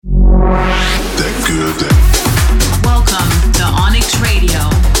Welcome to Onyx Radio.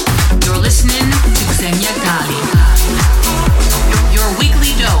 You're listening to Xenia Gali. Your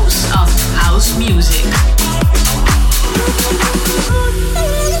weekly dose of house music.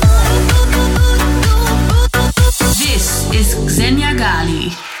 This is Xenia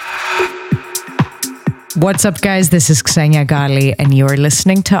Gali. What's up, guys? This is Xenia Gali, and you're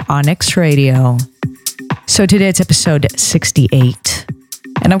listening to Onyx Radio. So today it's episode 68,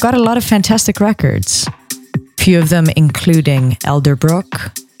 and I've got a lot of fantastic records. Few of them including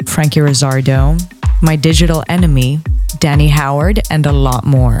Elderbrook, Frankie Rizzardo, My Digital Enemy, Danny Howard, and a lot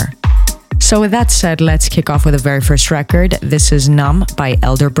more. So with that said, let's kick off with the very first record. This is Numb by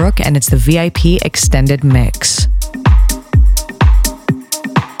Elderbrook, and it's the VIP Extended Mix.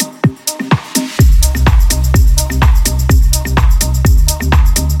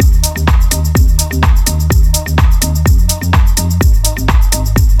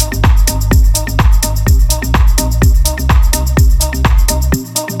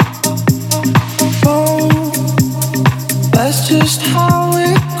 Just how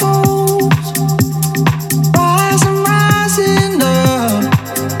it goes, rising up,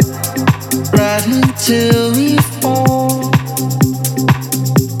 right until we fall.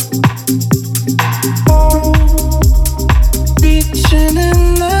 Oh, reaching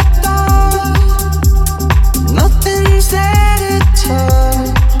in the dark, nothing's there to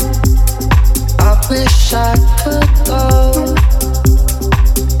touch. I wish I could love.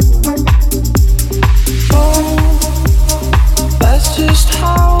 Just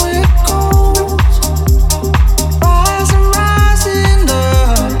how it goes, rising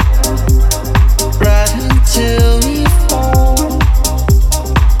up, right until we fall.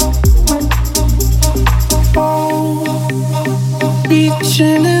 Oh,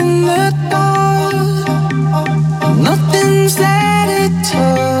 reaching in the dark, nothing's there to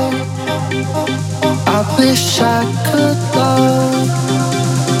touch. I wish I could love.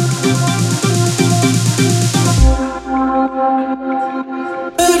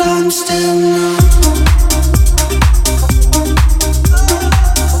 I'm still numb.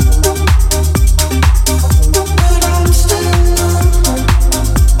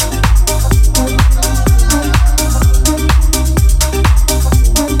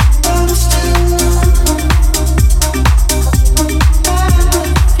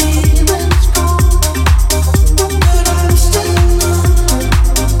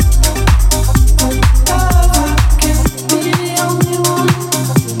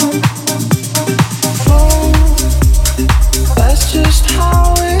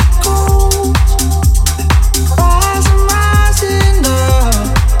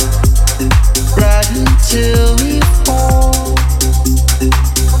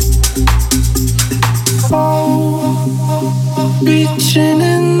 Reaching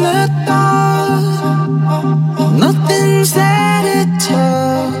in the dark, nothing's there to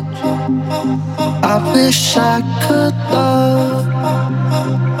touch. I wish I could love.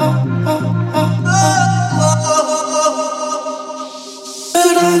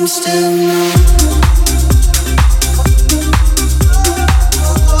 But I'm still numb.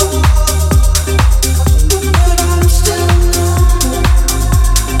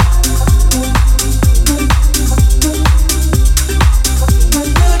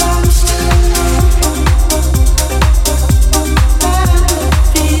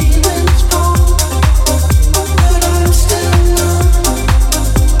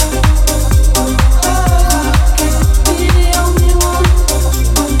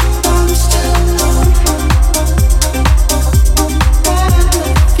 Still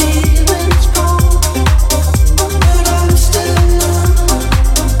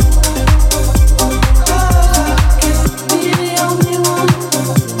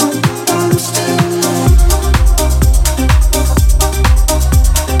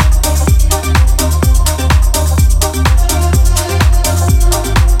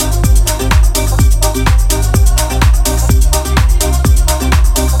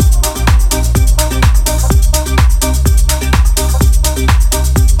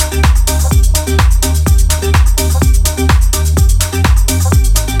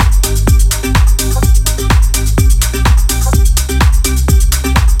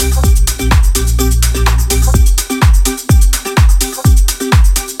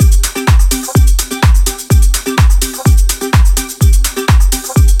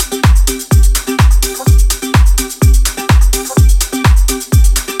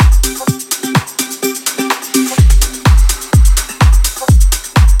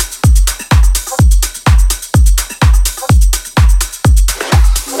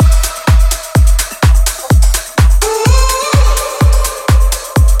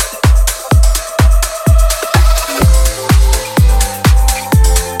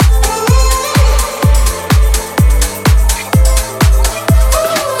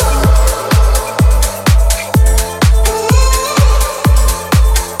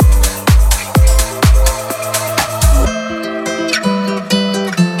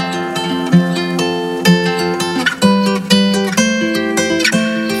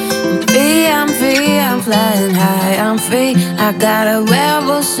I got a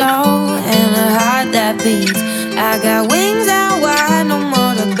rebel soul and a heart that beats. I got wings out wide, no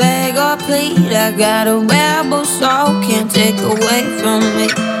more to beg or plead. I got a rebel soul, can't take away from me.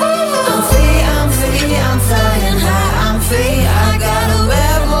 I'm free, I'm free, I'm flying high, I'm free. I got a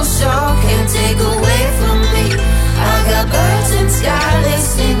rebel soul, can't take away from me. I got birds in sky, they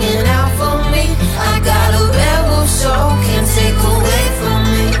singing out for me. I got a rebel soul, can't take away from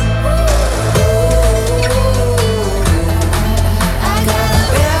me. I got a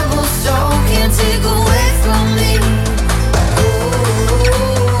rebel soul, can't take away from me.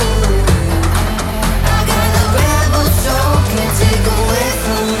 I got a rebel soul, can't take away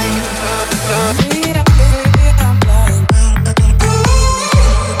from me.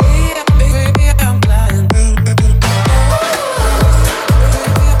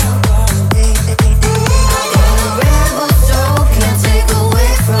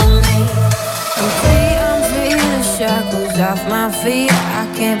 Off my feet, I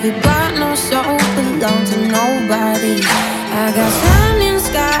can't be bought, no soul belong to nobody. I got sun in the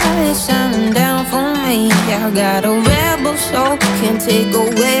sky, shining down for me. I got a rebel soul, can't take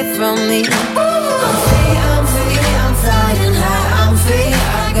away from me. I'm free, I'm free, I'm flying high, I'm free.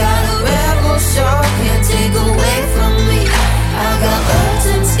 I got a rebel soul, can't take away from me. I got birds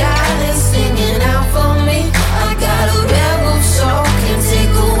in the sky, they singing out for me. I got a rebel soul, can't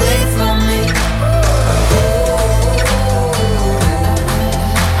take away from me.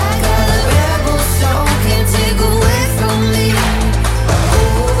 Take away from me.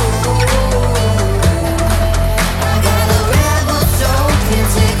 I got a rebel soul,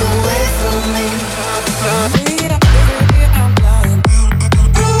 can't take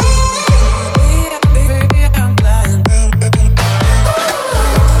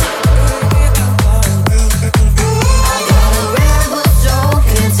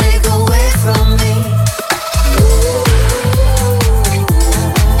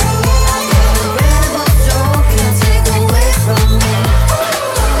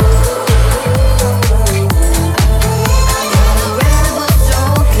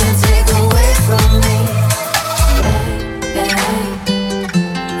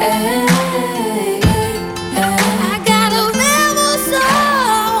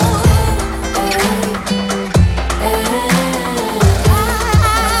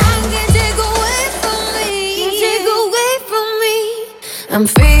away from me. I'm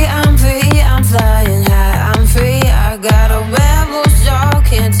free, I'm free, I'm flying high, I'm free. I got a rebel soul,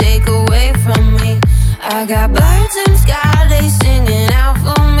 can't take away from me. I got birds in the sky, they singing out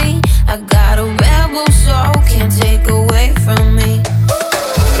for me. I got a rebel soul, can't take away from me.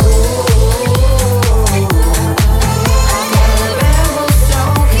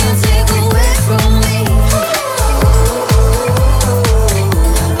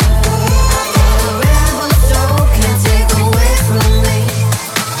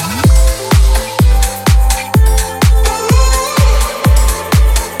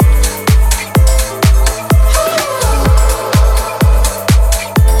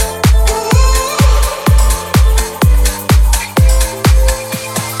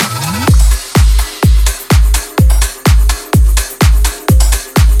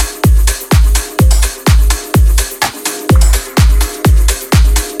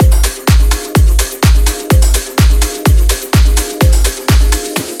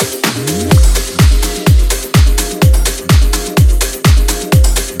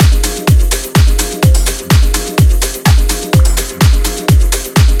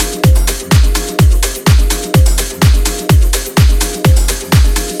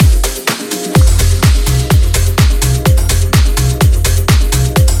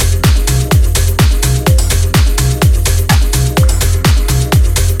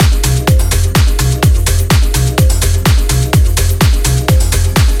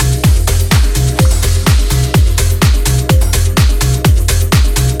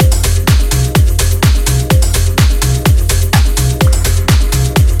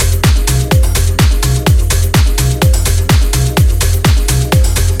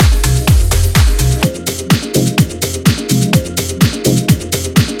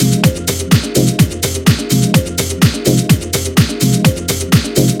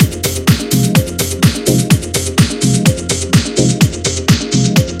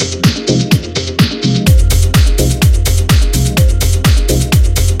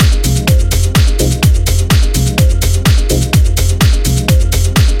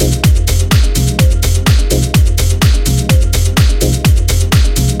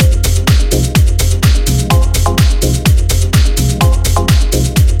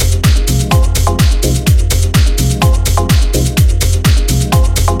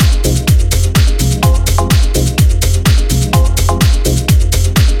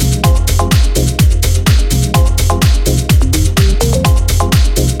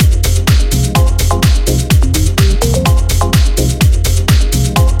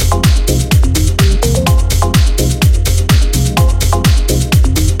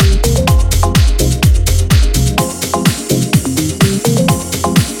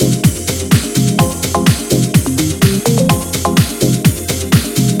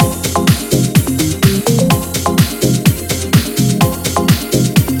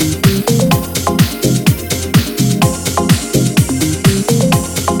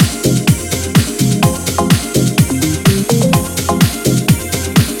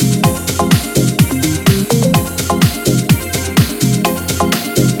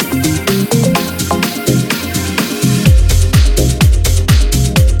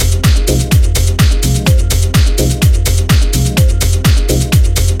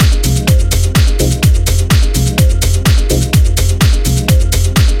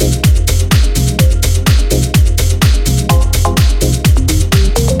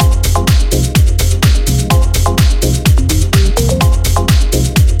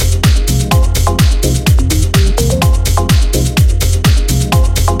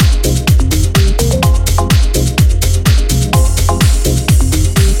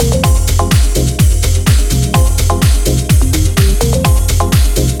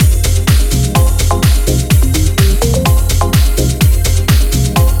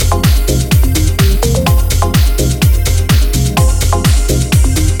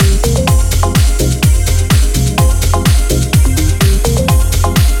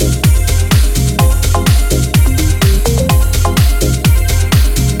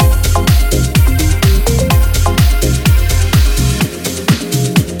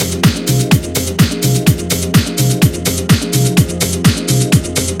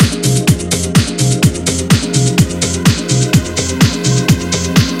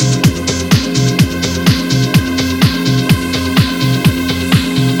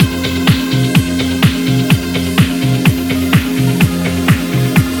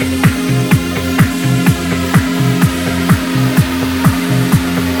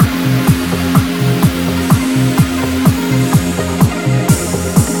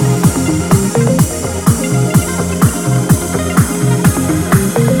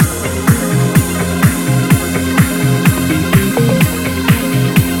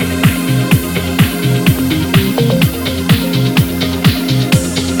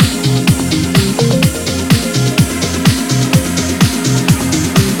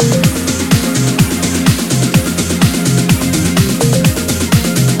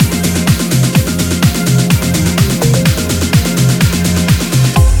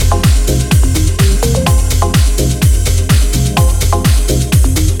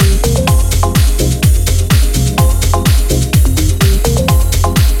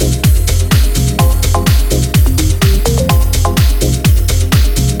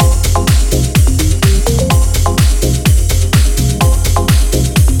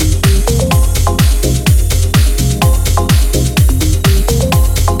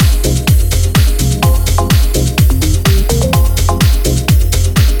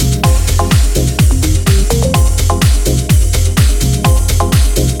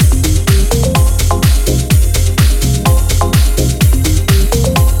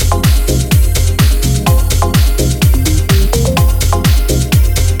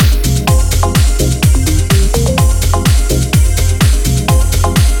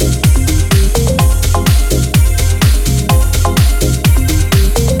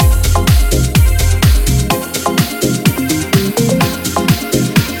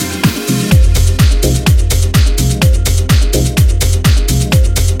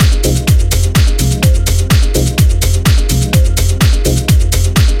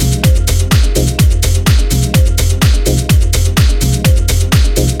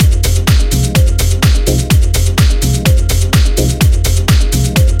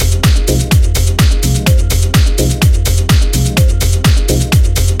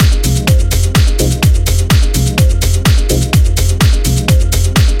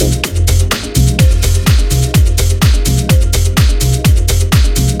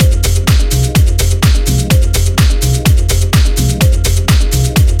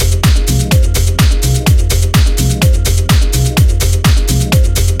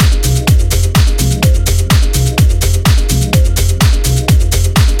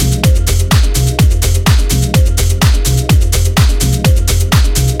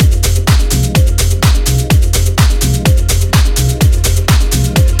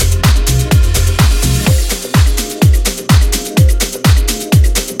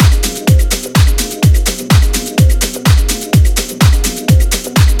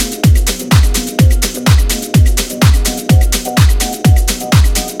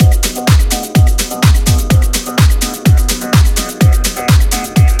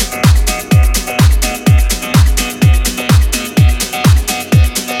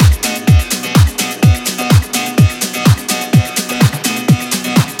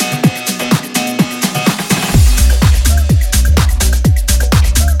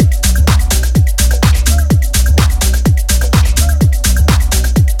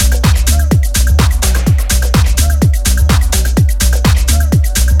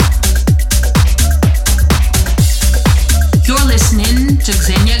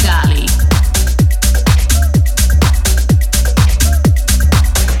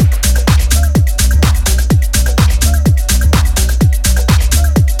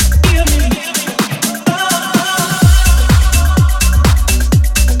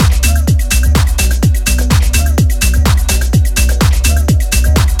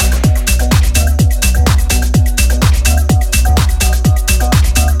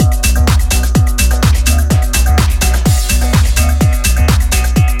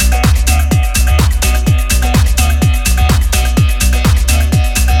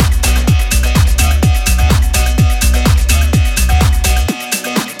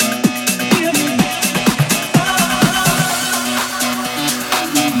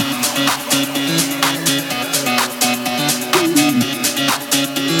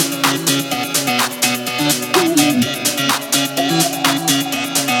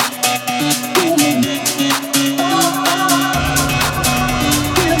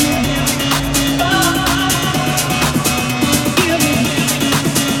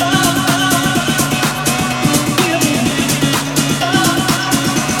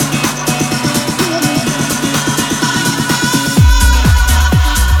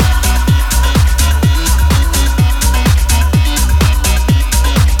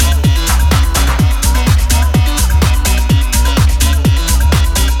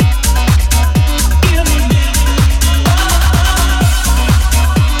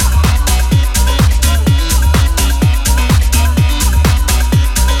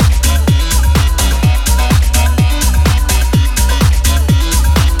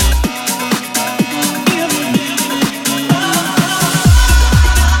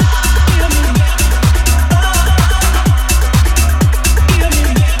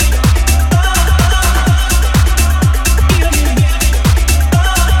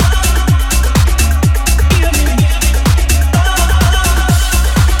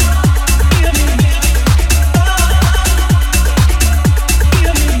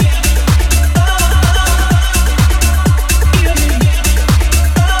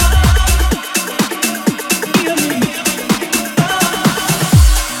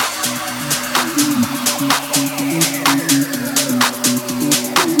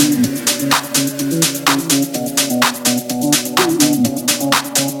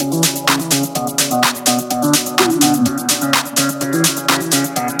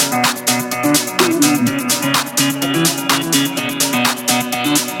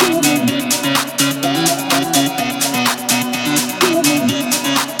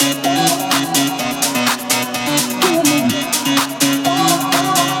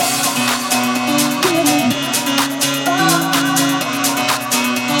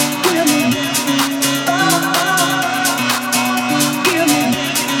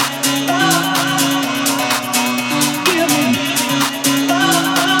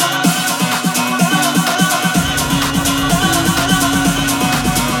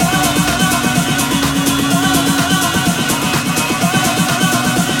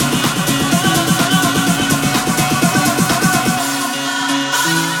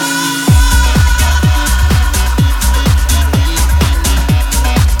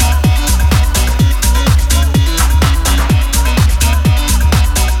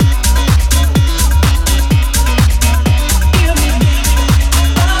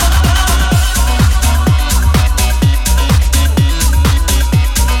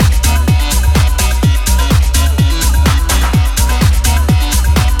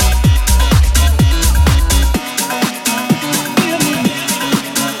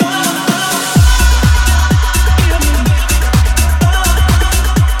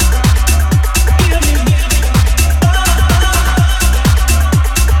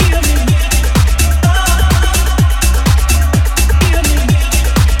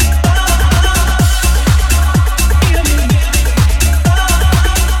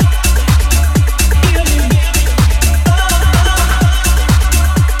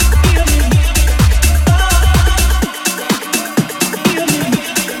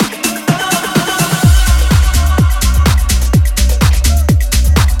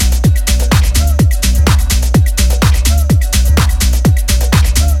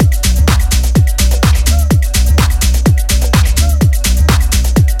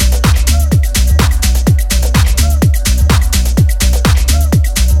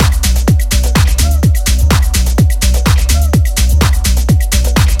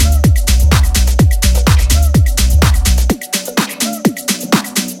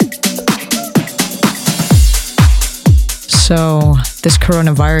 this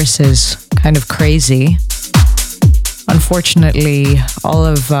coronavirus is kind of crazy. Unfortunately, all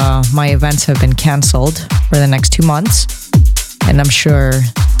of my events have been canceled for the next 2 months. And I'm sure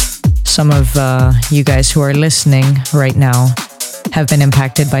some of you guys who are listening right now have been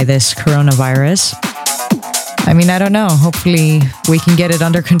impacted by this coronavirus. I mean, I don't know. Hopefully we can get it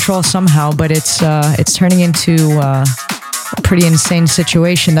under control somehow, but it's turning into a pretty insane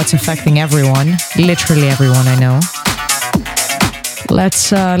situation that's affecting everyone. Literally everyone I know. Let's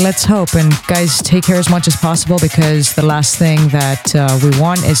hope, and guys, take care as much as possible, because the last thing that we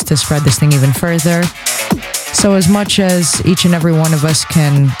want is to spread this thing even further. So as much as each and every one of us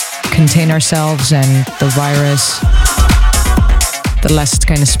can contain ourselves and the virus, the less it's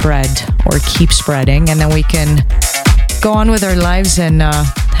going to spread or keep spreading, and then we can go on with our lives and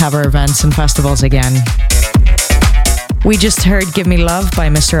have our events and festivals again. We just heard Give Me Love by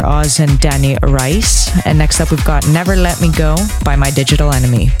Mr. Oz and Danny Rice. And next up we've got Never Let Me Go by My Digital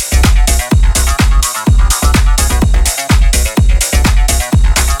Enemy.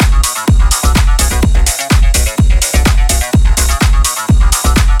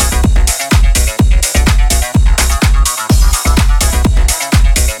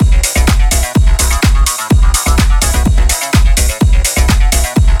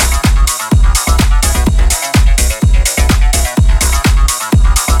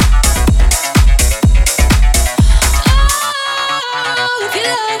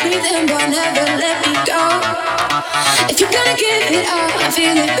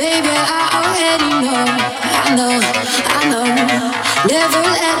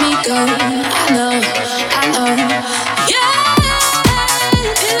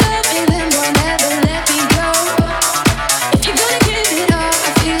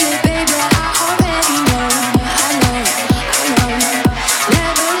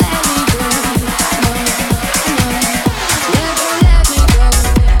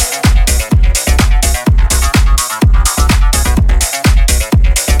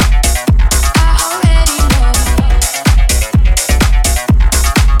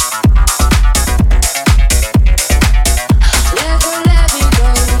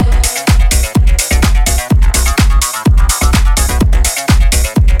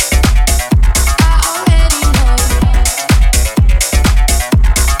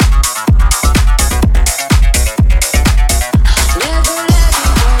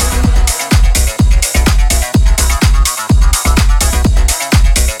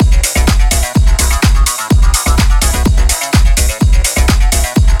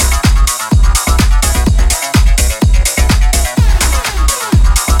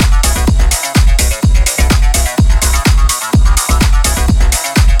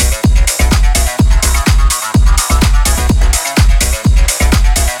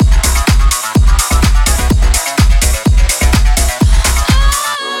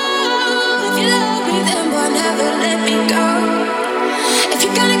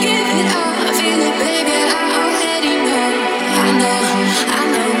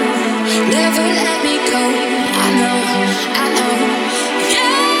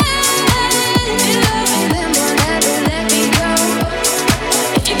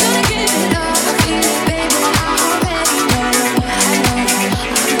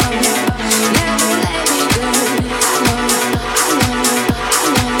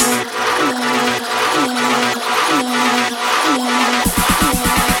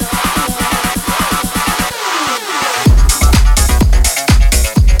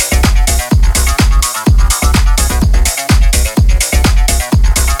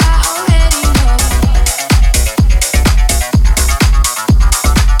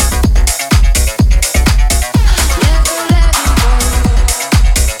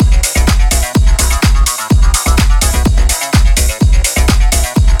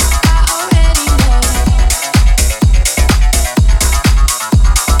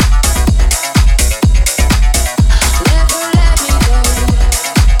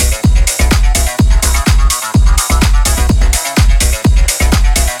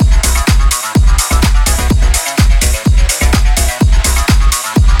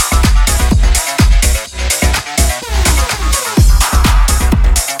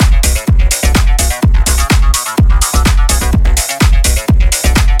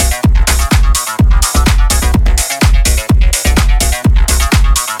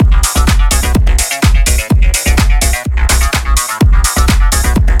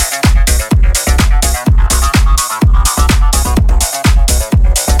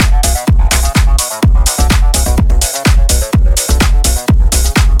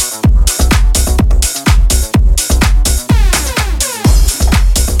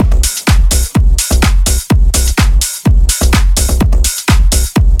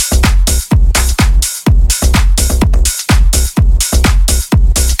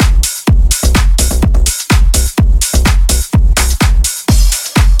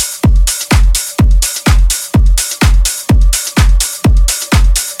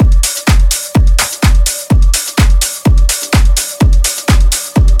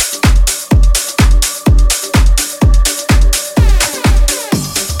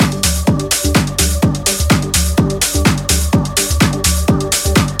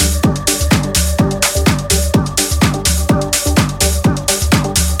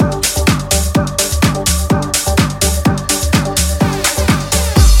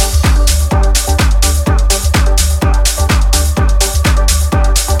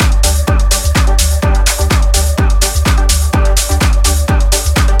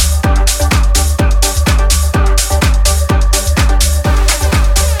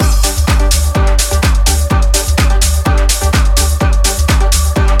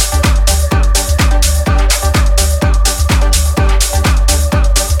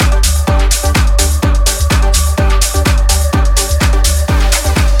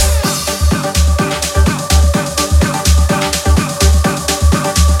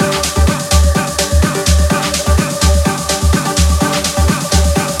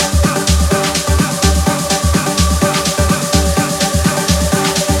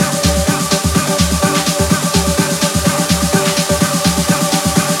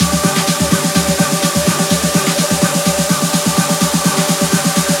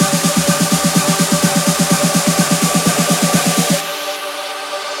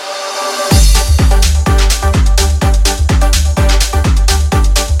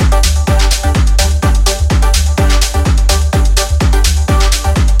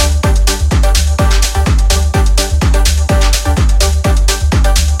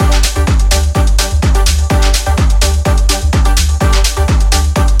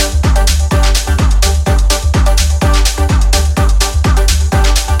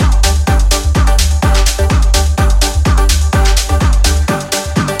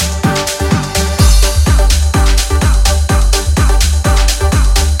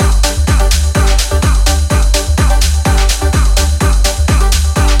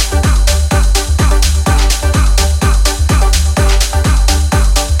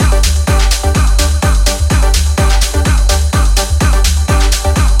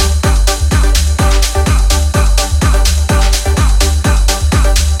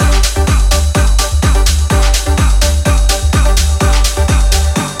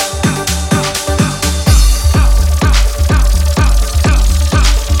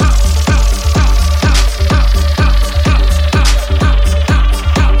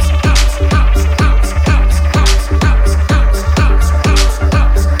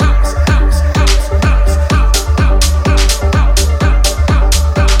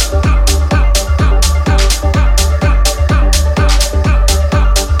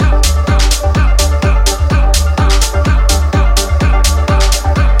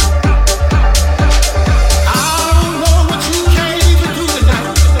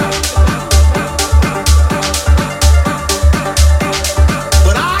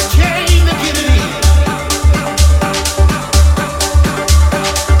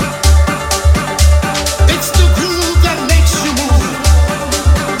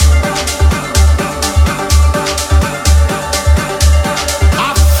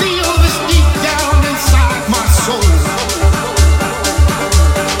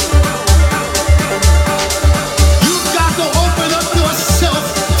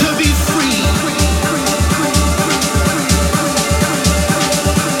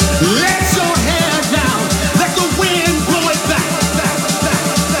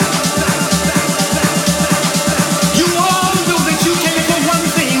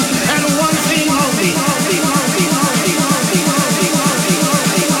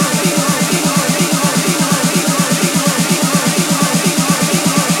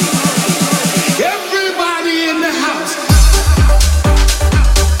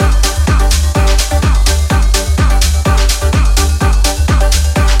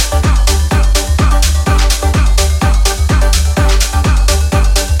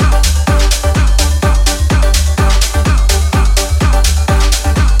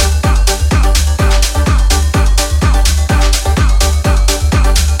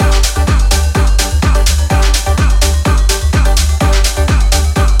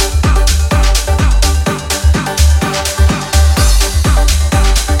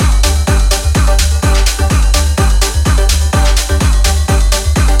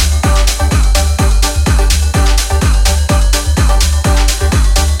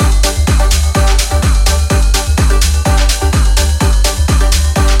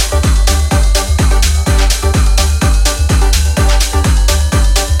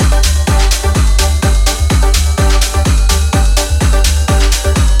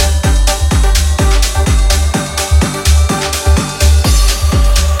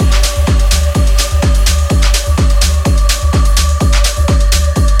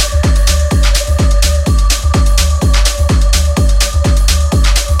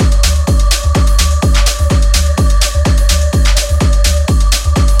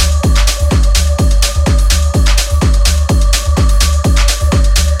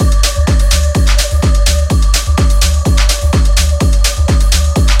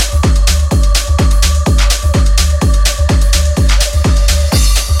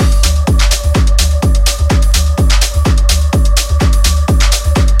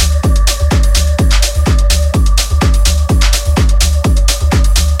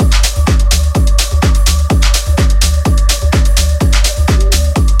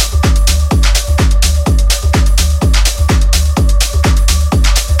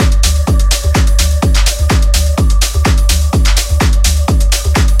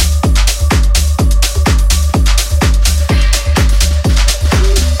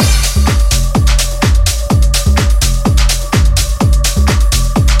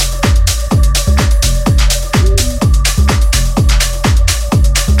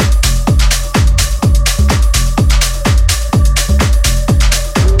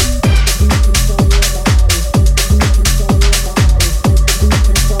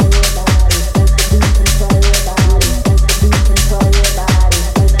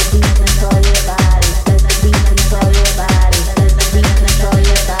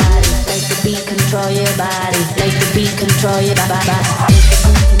 control your body.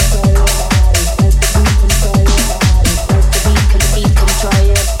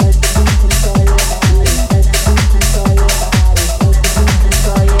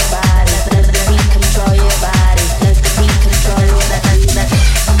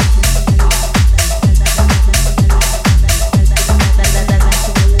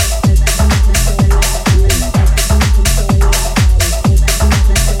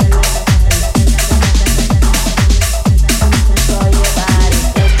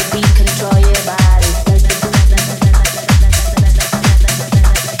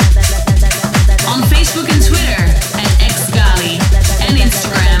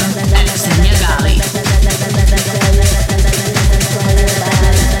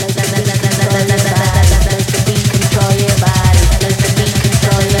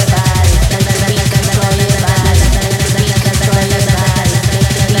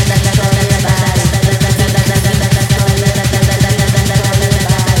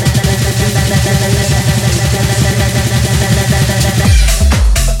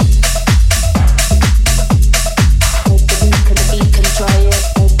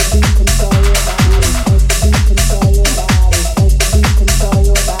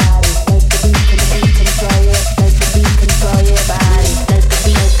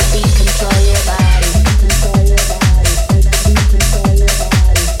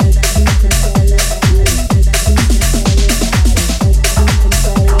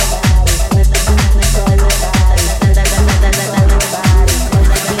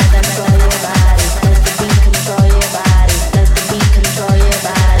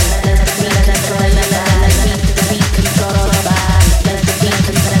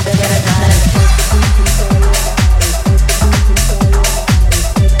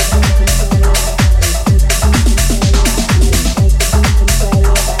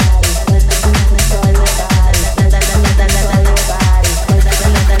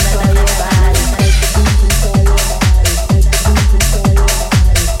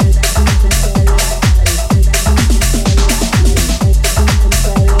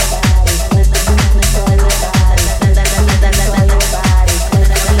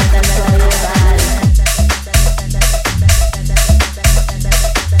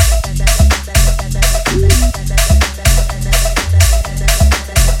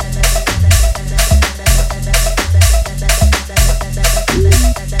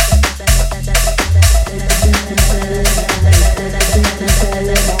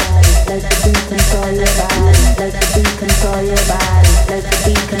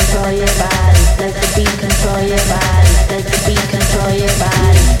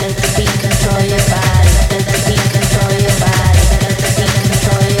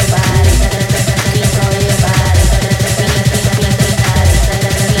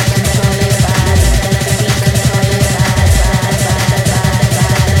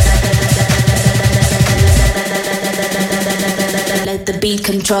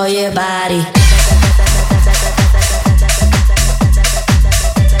 Control your body.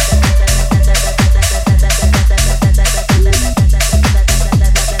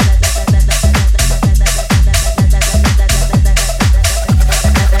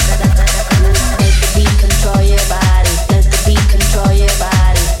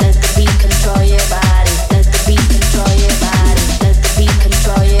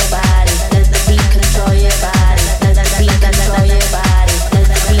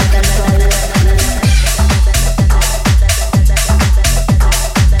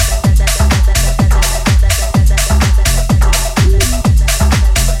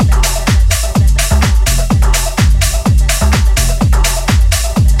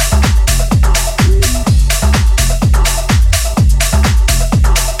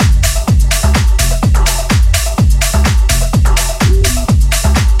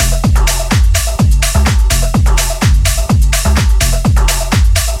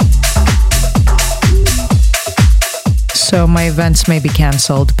 So my events may be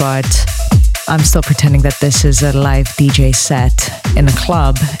cancelled, but I'm still pretending that this is a live DJ set in a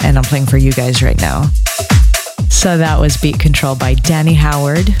club and I'm playing for you guys right now. So that was Beat Control by Danny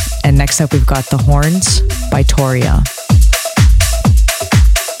Howard. And next up we've got The Horns by Toria.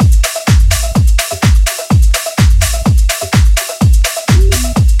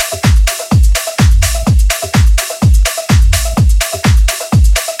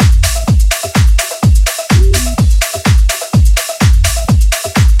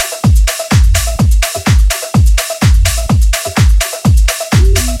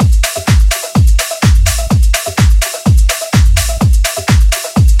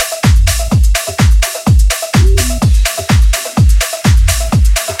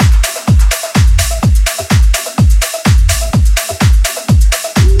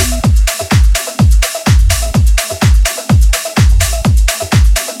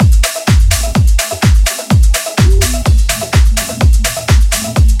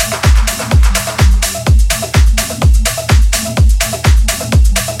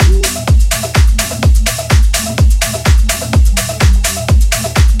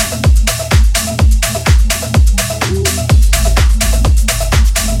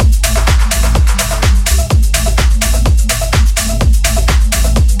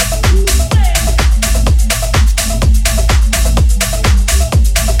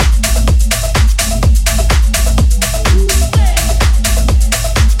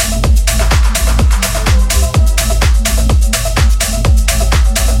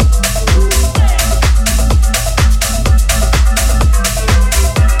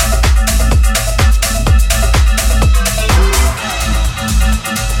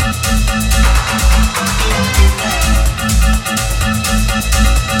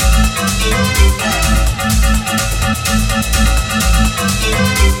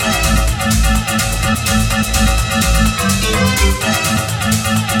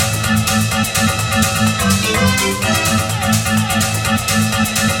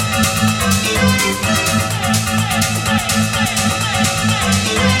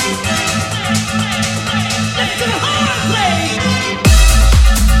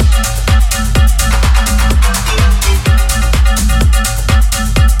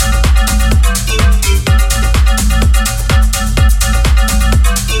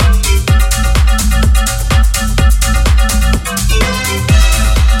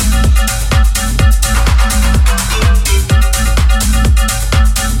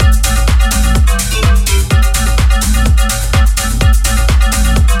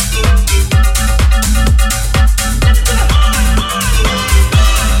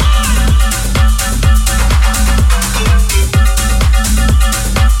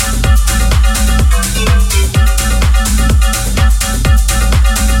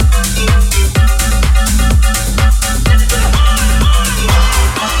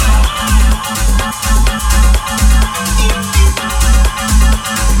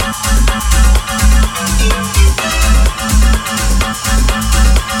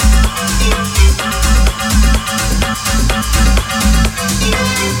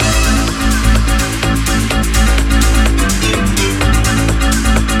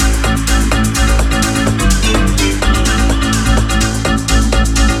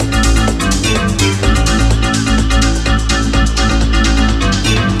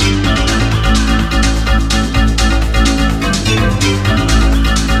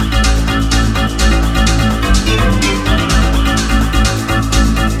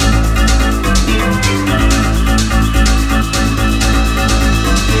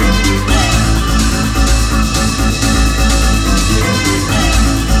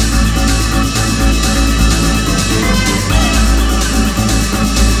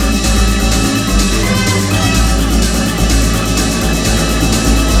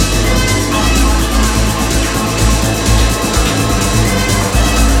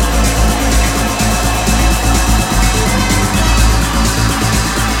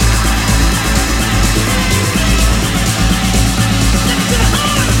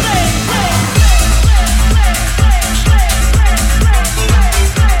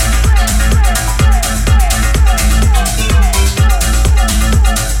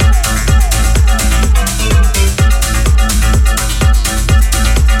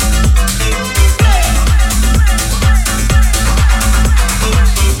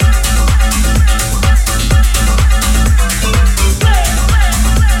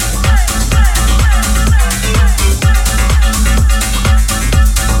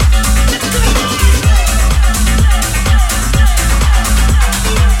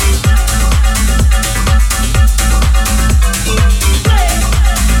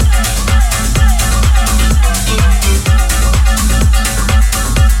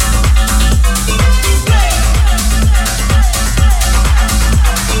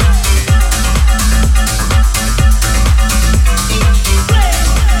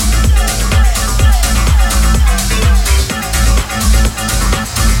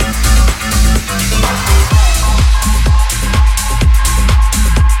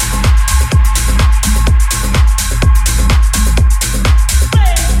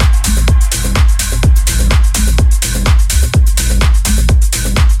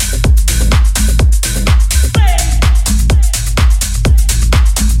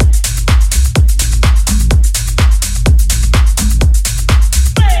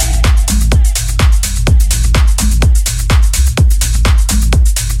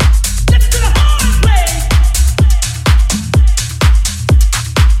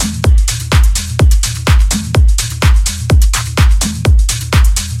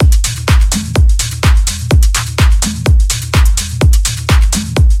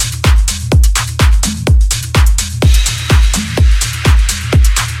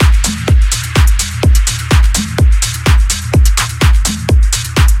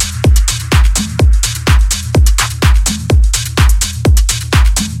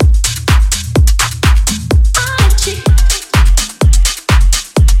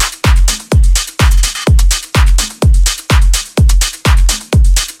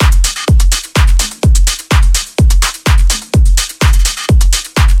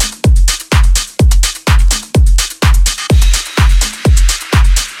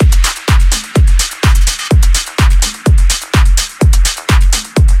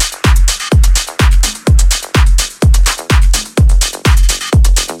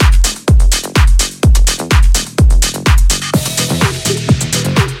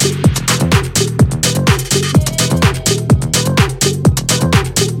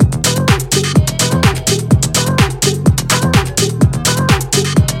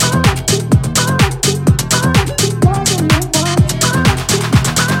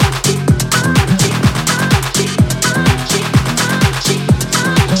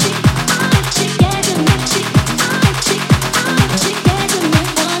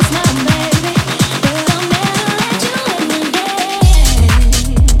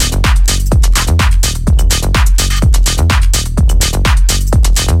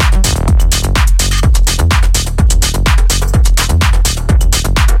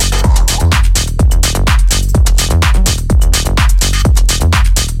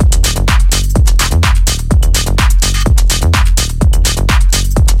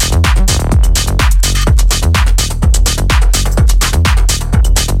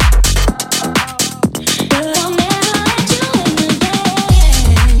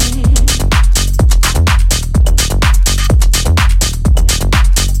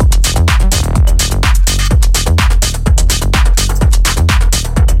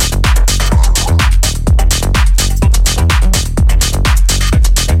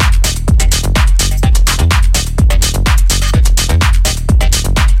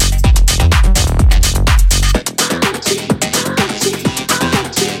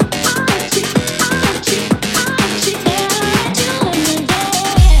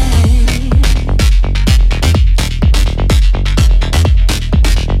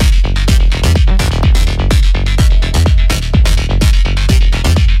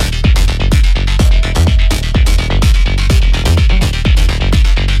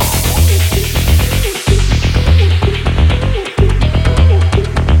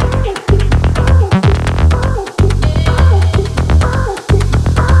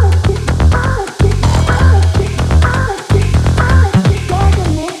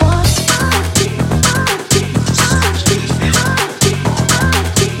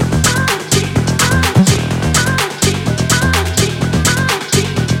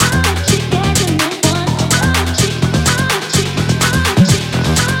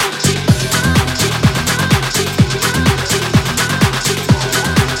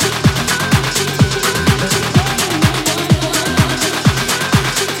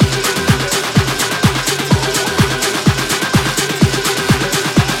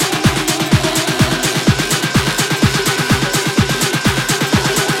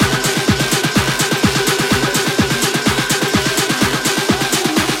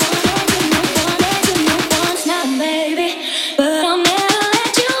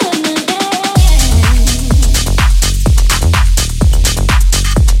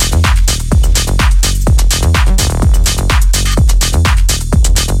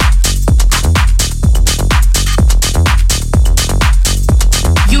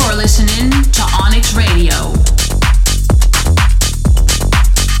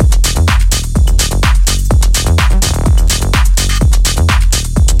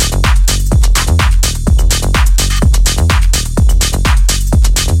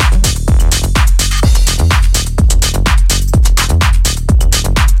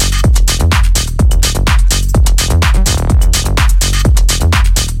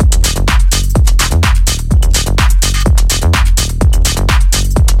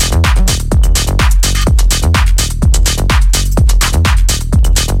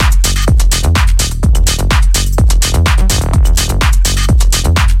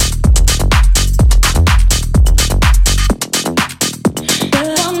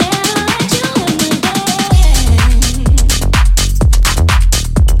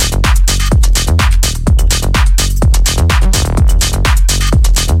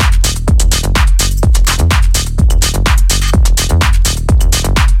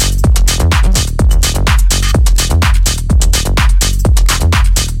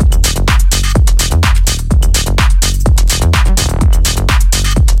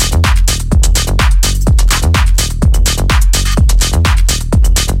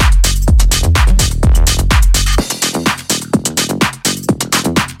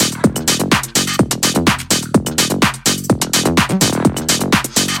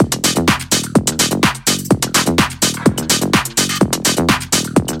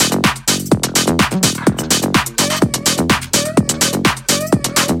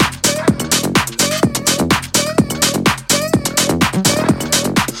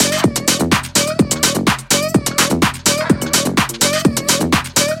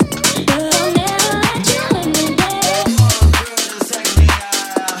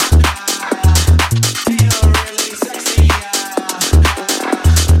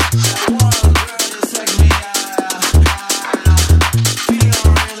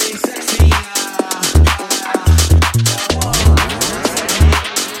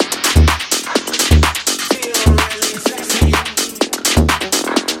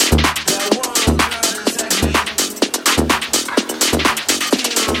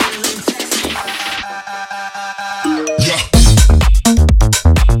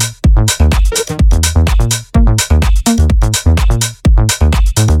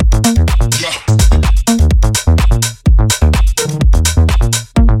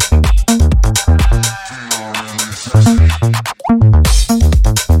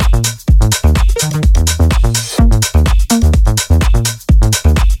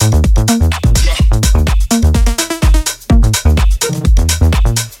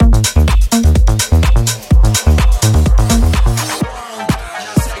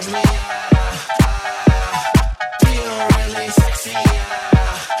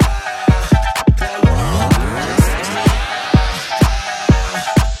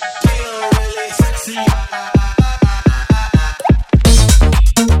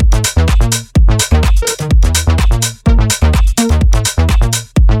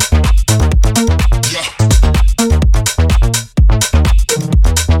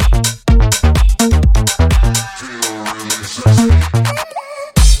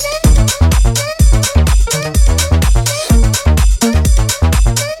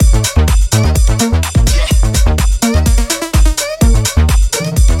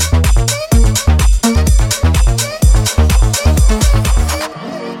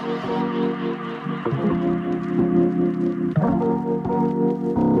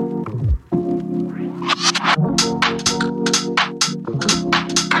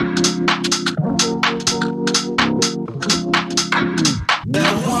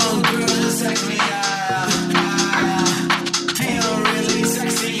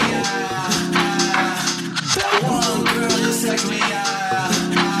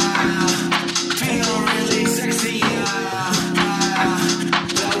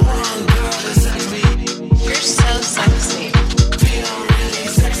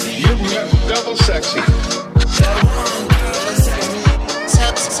 so sexy. So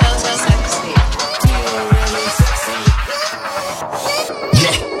sexy.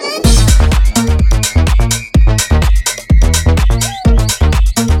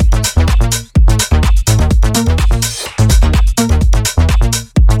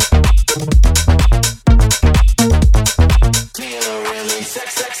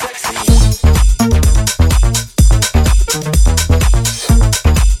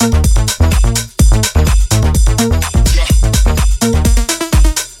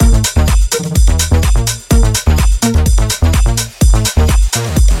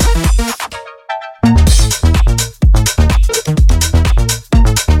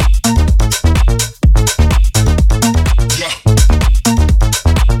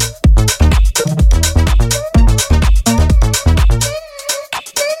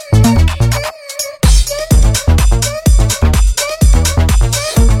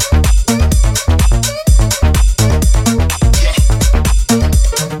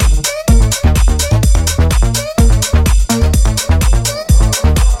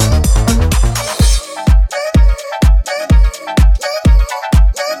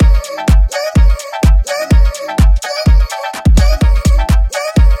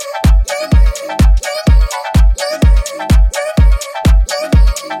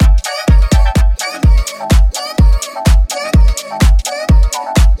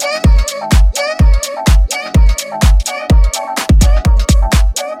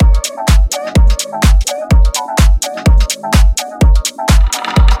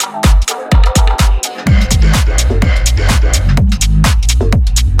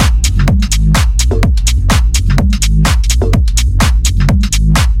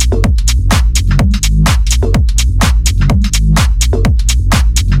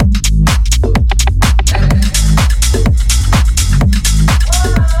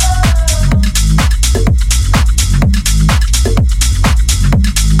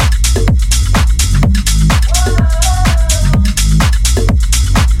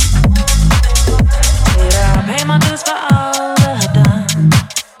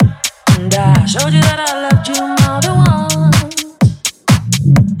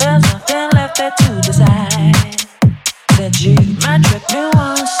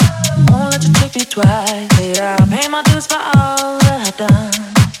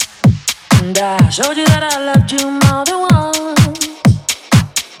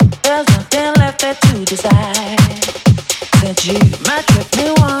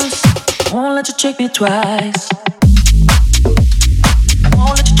 Twice. I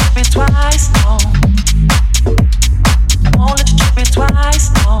won't let you trick me twice, no. I won't let you trick me twice,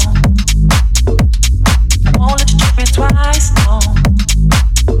 no. I won't let you trick me twice, no.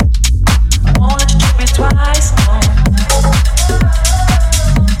 I won't let you trick me twice, no.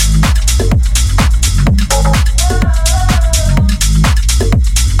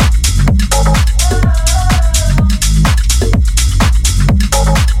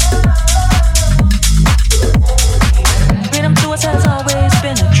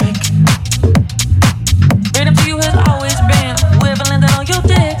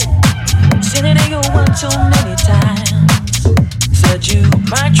 too many times. Said you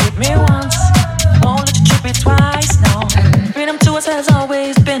might trip me once, won't let you trip me twice, no. Freedom to us has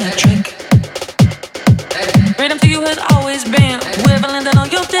always been a trick. Freedom to you has always been equivalent to know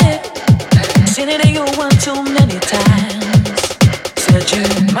you did. Seen it in you one too many times. Said you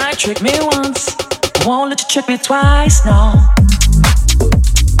might trick me once, won't let you trick me twice, no.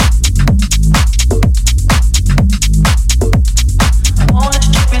 Won't let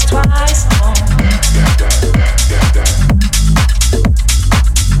you trick me twice, no.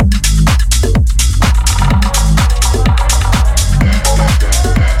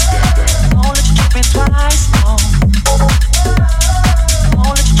 Won't let you trick me twice, no.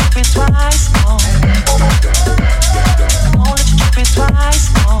 Won't let you trick me twice, no. Won't let you trick me twice,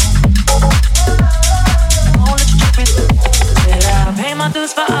 no. Won't let you trick me. Said I pay my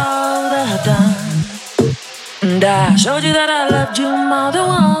dues for all that I've done. And I showed you that I loved you more than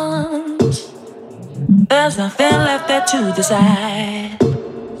once. There's nothing left there to decide.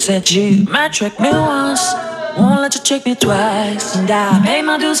 Said you might trick me once, won't let you trick me twice. And I paid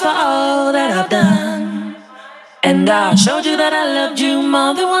my dues for all that I've done. And I showed you that I loved you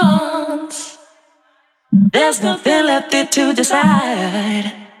more than once. There's nothing left there to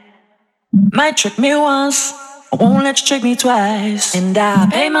decide. Might trick me once, I won't let you trick me twice. And I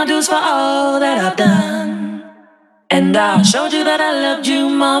paid my dues for all that I've done. And I showed you that I loved you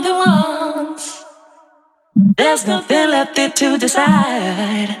more than once. There's nothing left there to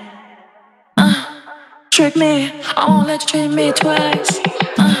decide. Trick me, I won't let you trick me twice.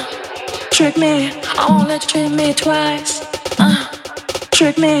 Trick me, I won't let you treat me twice.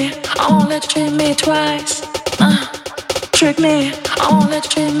 Trick me, I won't let you treat me twice. Trick me, I won't let you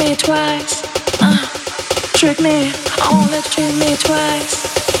treat me twice. Trick me, I won't let you treat me twice.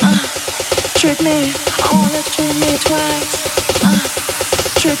 Trick me, I won't let you treat me twice.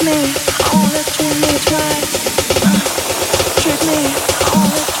 Trick me, I won't let you treat me twice. Trick me, I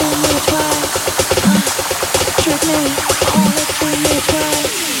won't let you treat me twice. Trick me, I won't let you treat me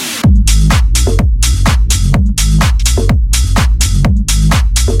twice.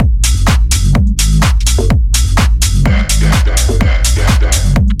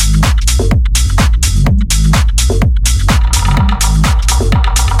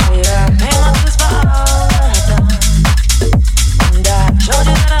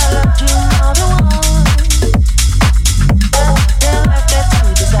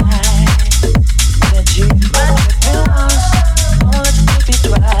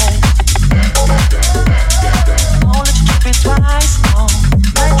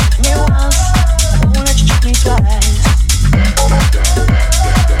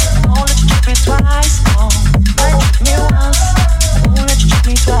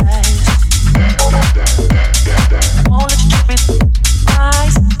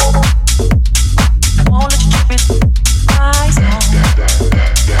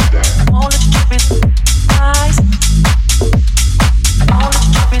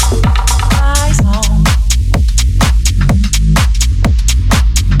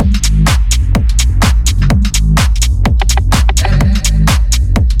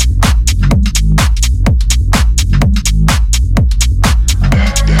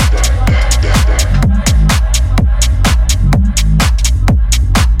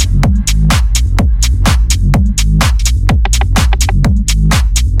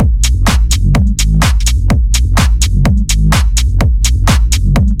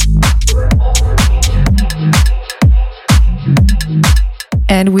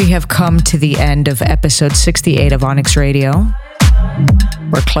 And we have come to the end of episode 68 of Onyx Radio.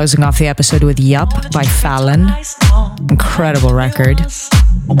 We're closing off the episode with Yup by Fallon. Incredible record.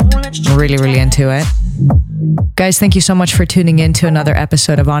 Really, really into it. Guys, thank you so much for tuning in to another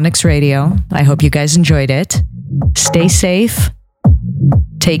episode of Onyx Radio. I hope you guys enjoyed it. Stay safe.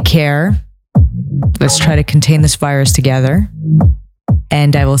 Take care. Let's try to contain this virus together.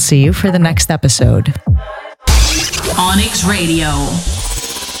 And I will see you for the next episode. Onyx Radio.